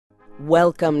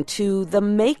Welcome to The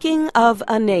Making of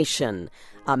a Nation,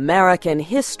 American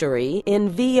History in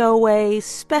VOA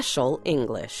Special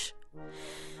English.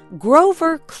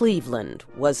 Grover Cleveland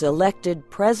was elected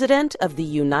President of the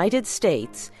United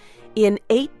States in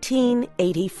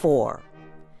 1884.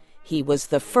 He was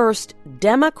the first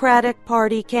Democratic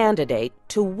Party candidate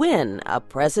to win a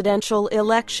presidential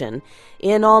election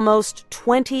in almost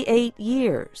 28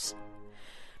 years.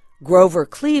 Grover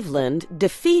Cleveland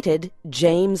defeated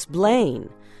James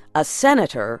Blaine, a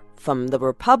senator from the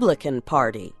Republican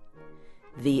Party.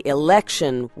 The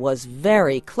election was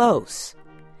very close.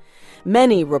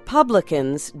 Many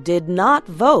Republicans did not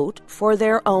vote for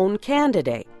their own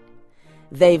candidate.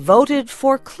 They voted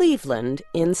for Cleveland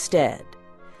instead.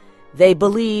 They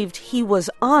believed he was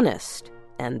honest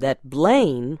and that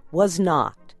Blaine was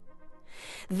not.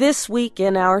 This week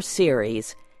in our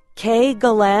series, Kay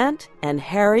Gallant and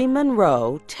Harry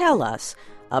Monroe tell us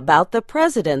about the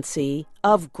presidency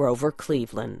of Grover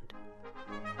Cleveland.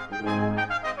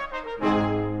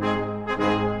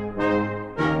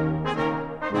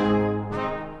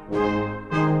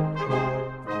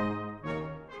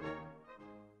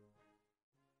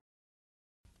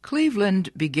 Cleveland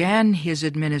began his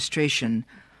administration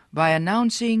by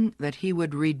announcing that he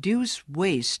would reduce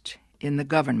waste in the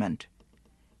government.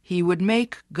 He would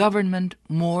make government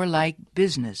more like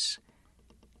business.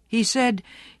 He said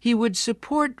he would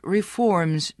support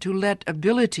reforms to let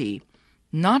ability,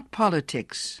 not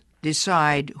politics,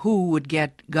 decide who would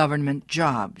get government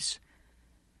jobs.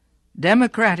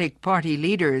 Democratic Party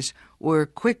leaders were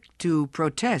quick to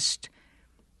protest.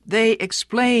 They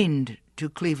explained to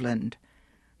Cleveland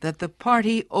that the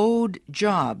party owed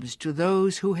jobs to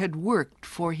those who had worked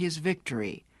for his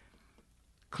victory.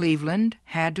 Cleveland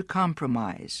had to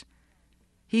compromise.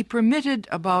 He permitted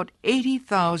about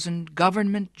 80,000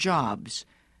 government jobs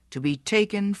to be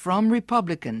taken from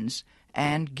Republicans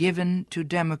and given to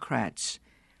Democrats.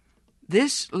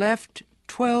 This left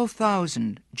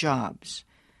 12,000 jobs.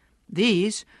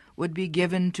 These would be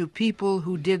given to people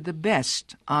who did the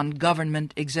best on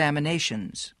government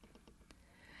examinations.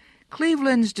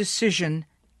 Cleveland's decision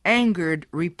angered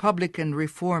Republican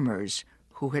reformers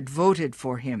who had voted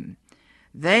for him.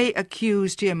 They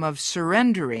accused him of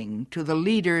surrendering to the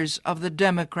leaders of the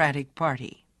Democratic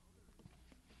Party.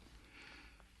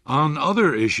 On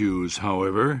other issues,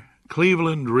 however,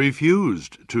 Cleveland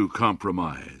refused to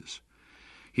compromise.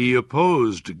 He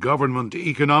opposed government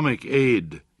economic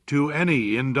aid to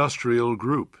any industrial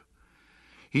group.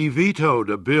 He vetoed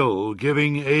a bill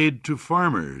giving aid to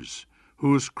farmers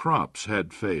whose crops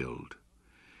had failed.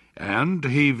 And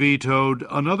he vetoed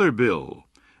another bill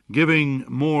giving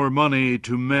more money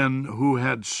to men who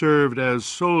had served as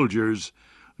soldiers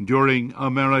during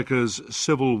America's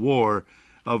Civil War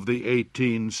of the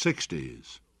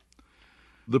 1860s.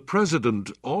 The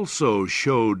president also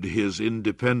showed his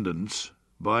independence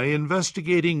by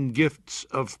investigating gifts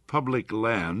of public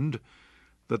land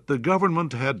that the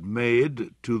government had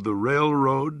made to the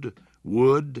railroad,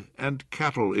 wood, and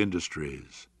cattle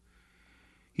industries.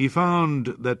 He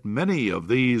found that many of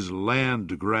these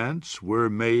land grants were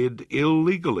made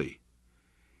illegally.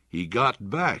 He got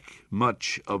back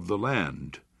much of the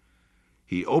land.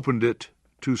 He opened it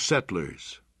to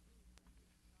settlers.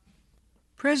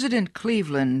 President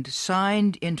Cleveland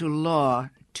signed into law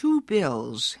 2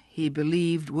 bills he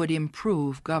believed would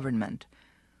improve government.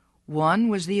 One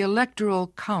was the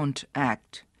Electoral Count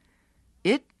Act.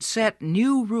 It set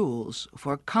new rules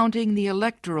for counting the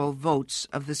electoral votes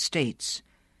of the states.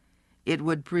 It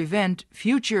would prevent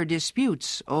future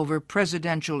disputes over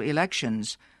presidential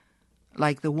elections,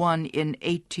 like the one in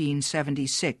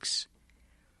 1876.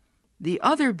 The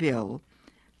other bill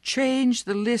changed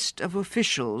the list of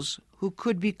officials who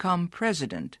could become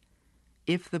president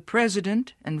if the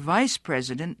president and vice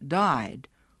president died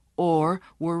or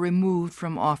were removed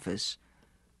from office.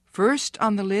 First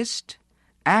on the list,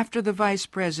 after the vice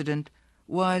president,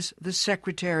 was the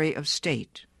Secretary of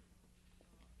State.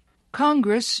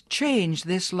 Congress changed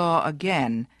this law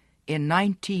again in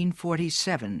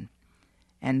 1947,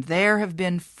 and there have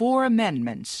been 4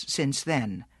 amendments since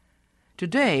then.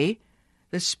 Today,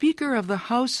 the Speaker of the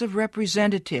House of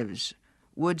Representatives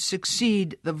would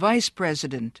succeed the Vice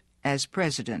President as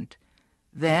President.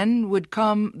 Then would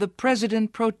come the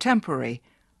President pro tempore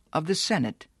of the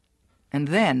Senate, and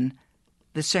then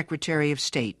the Secretary of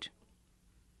State.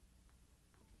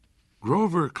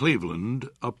 Grover Cleveland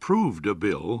approved a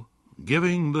bill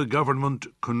giving the government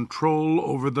control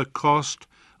over the cost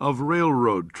of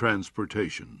railroad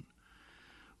transportation.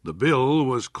 The bill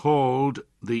was called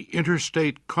the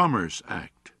Interstate Commerce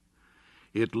Act.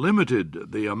 It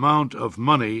limited the amount of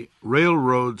money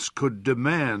railroads could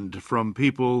demand from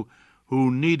people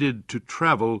who needed to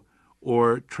travel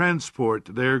or transport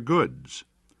their goods.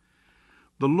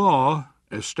 The law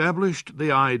established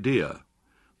the idea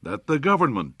that the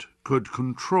government could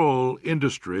control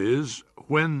industries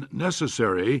when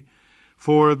necessary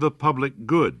for the public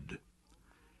good.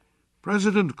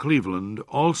 President Cleveland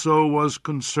also was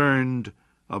concerned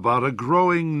about a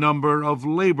growing number of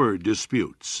labor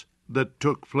disputes that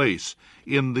took place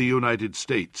in the United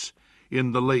States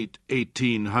in the late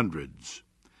 1800s.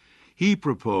 He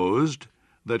proposed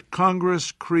that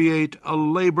Congress create a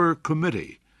labor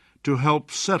committee to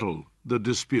help settle the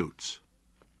disputes.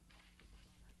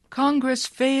 Congress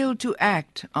failed to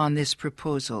act on this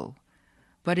proposal,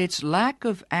 but its lack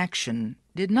of action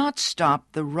did not stop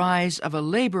the rise of a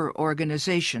labor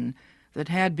organization that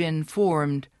had been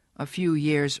formed a few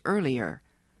years earlier.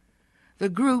 The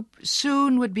group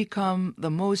soon would become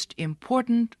the most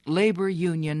important labor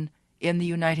union in the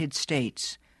United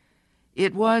States.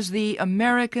 It was the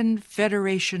American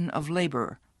Federation of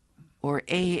Labor, or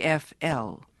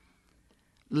A.F.L.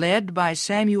 Led by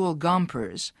Samuel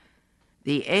Gompers,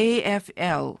 the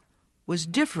A.F.L. was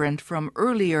different from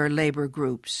earlier labor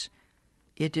groups.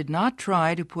 It did not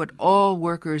try to put all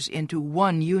workers into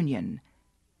one union.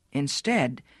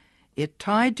 Instead, it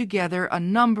tied together a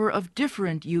number of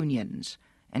different unions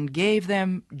and gave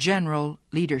them general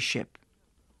leadership.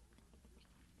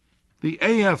 The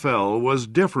A.F.L. was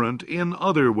different in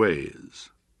other ways.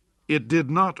 It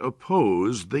did not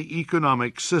oppose the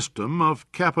economic system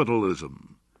of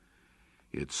capitalism.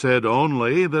 It said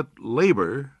only that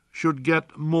labor should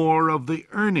get more of the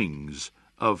earnings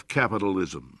of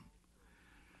capitalism.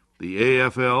 The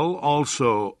A.F.L.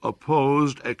 also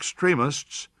opposed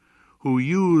extremists who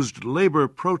used labor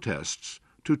protests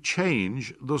to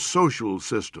change the social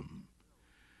system.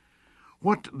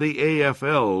 What the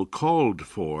A.F.L. called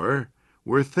for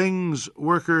were things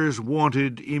workers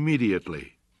wanted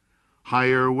immediately: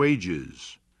 higher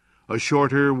wages, a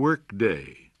shorter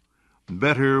workday,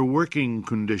 better working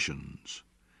conditions.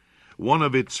 One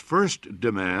of its first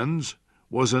demands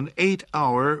was an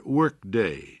 8-hour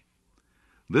workday.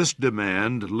 This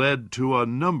demand led to a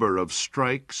number of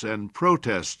strikes and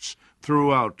protests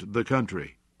throughout the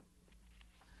country.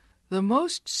 The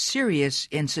most serious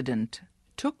incident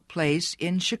took place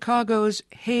in Chicago's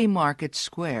Haymarket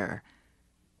Square.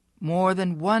 More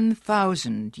than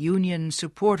 1,000 Union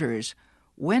supporters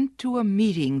went to a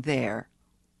meeting there,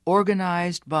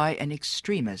 organized by an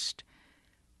extremist.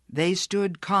 They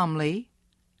stood calmly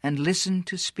and listened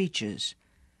to speeches.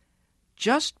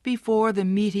 Just before the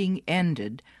meeting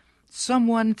ended,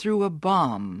 someone threw a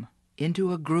bomb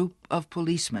into a group of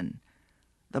policemen.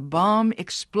 The bomb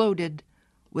exploded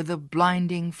with a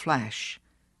blinding flash.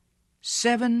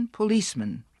 7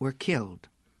 policemen were killed.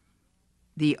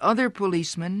 The other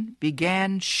policemen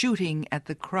began shooting at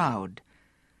the crowd.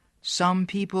 Some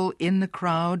people in the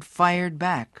crowd fired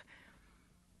back.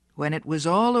 When it was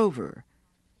all over,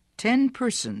 10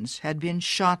 persons had been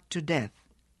shot to death.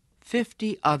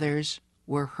 50 others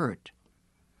were hurt.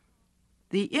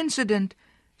 The incident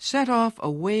set off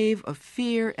a wave of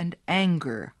fear and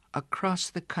anger across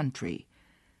the country.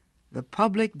 The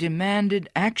public demanded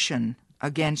action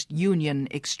against Union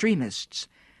extremists.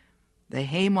 The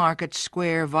Haymarket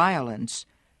Square violence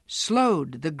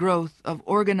slowed the growth of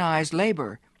organized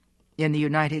labor in the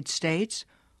United States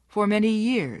for many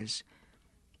years.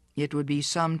 It would be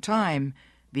some time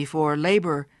before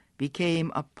labor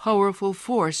became a powerful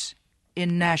force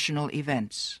in national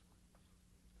events.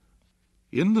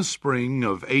 In the spring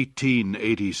of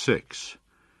 1886,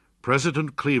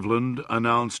 President Cleveland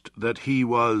announced that he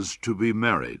was to be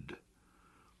married.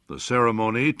 The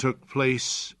ceremony took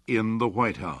place in the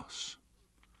White House.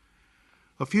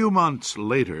 A few months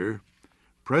later,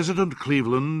 President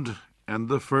Cleveland and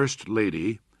the First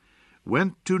Lady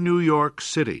went to New York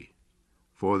City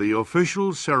for the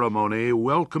official ceremony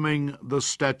welcoming the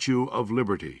Statue of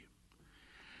Liberty.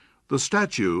 The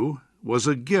statue was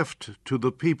a gift to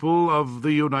the people of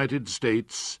the United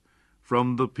States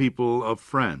from the people of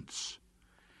France.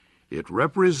 It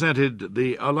represented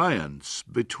the alliance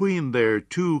between their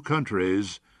two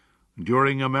countries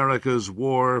during America's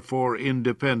war for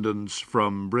independence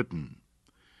from Britain.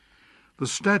 The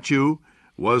statue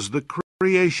was the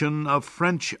creation of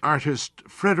French artist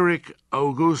Frédéric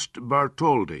Auguste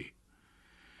Bartholdi.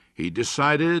 He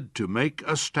decided to make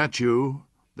a statue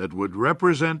that would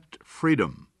represent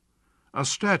freedom, a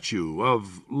statue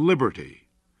of liberty.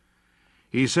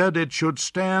 He said it should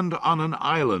stand on an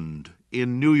island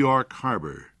in New York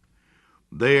Harbor.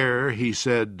 There, he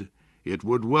said, It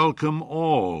would welcome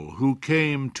all who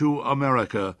came to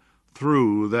America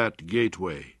through that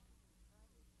gateway.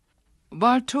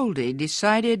 Bartholdi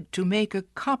decided to make a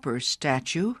copper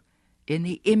statue in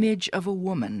the image of a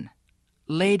woman,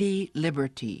 Lady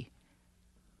Liberty.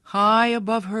 High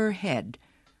above her head,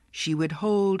 she would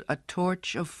hold a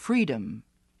torch of freedom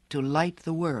to light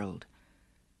the world.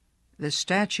 The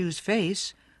statue's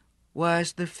face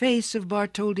was the face of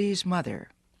Bartholdi's mother.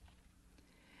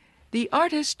 The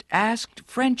artist asked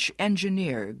French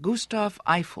engineer Gustave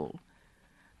Eiffel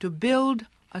to build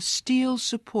a steel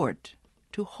support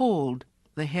to hold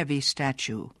the heavy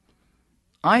statue.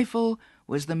 Eiffel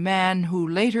was the man who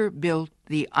later built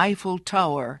the Eiffel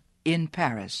Tower in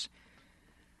Paris.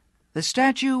 The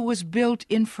statue was built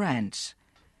in France.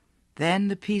 Then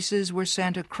the pieces were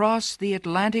sent across the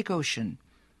Atlantic Ocean.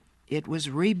 It was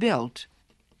rebuilt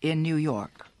in New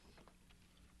York.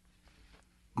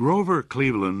 Grover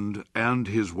Cleveland and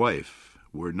his wife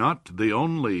were not the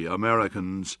only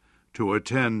Americans to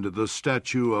attend the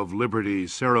Statue of Liberty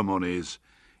ceremonies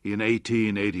in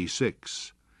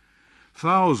 1886.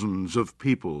 Thousands of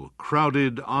people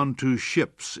crowded onto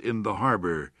ships in the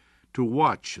harbor to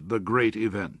watch the great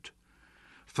event.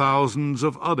 Thousands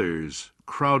of others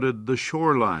crowded the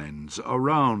shorelines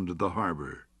around the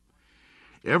harbor.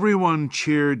 Everyone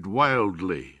cheered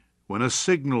wildly when a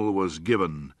signal was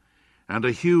given and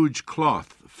a huge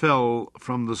cloth fell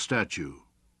from the statue.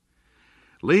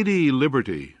 Lady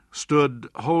Liberty stood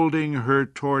holding her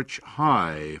torch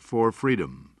high for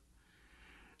freedom.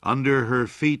 Under her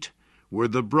feet were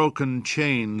the broken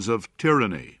chains of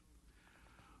tyranny.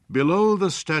 Below the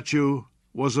statue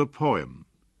was a poem.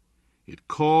 It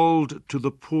called to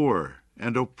the poor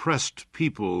and oppressed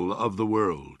people of the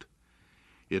world.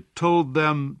 It told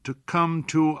them to come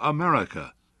to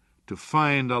America to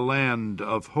find a land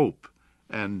of hope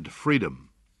and freedom.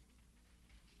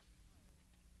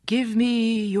 Give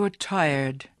me your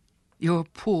tired, your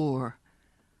poor,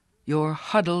 your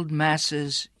huddled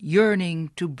masses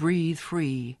yearning to breathe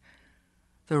free,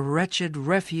 the wretched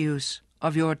refuse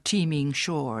of your teeming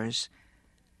shores.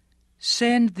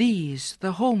 Send these,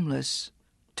 the homeless,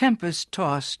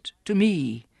 tempest-tossed, to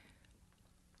me.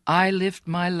 I lift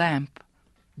my lamp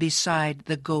beside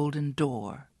the golden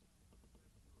door.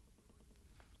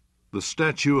 The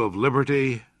Statue of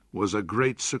Liberty was a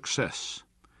great success.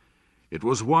 It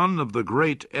was one of the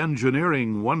great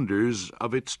engineering wonders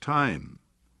of its time,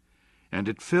 and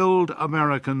it filled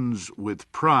Americans with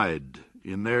pride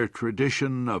in their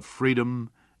tradition of freedom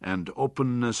and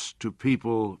openness to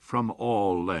people from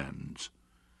all lands.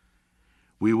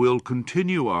 We will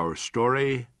continue our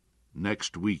story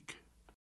next week.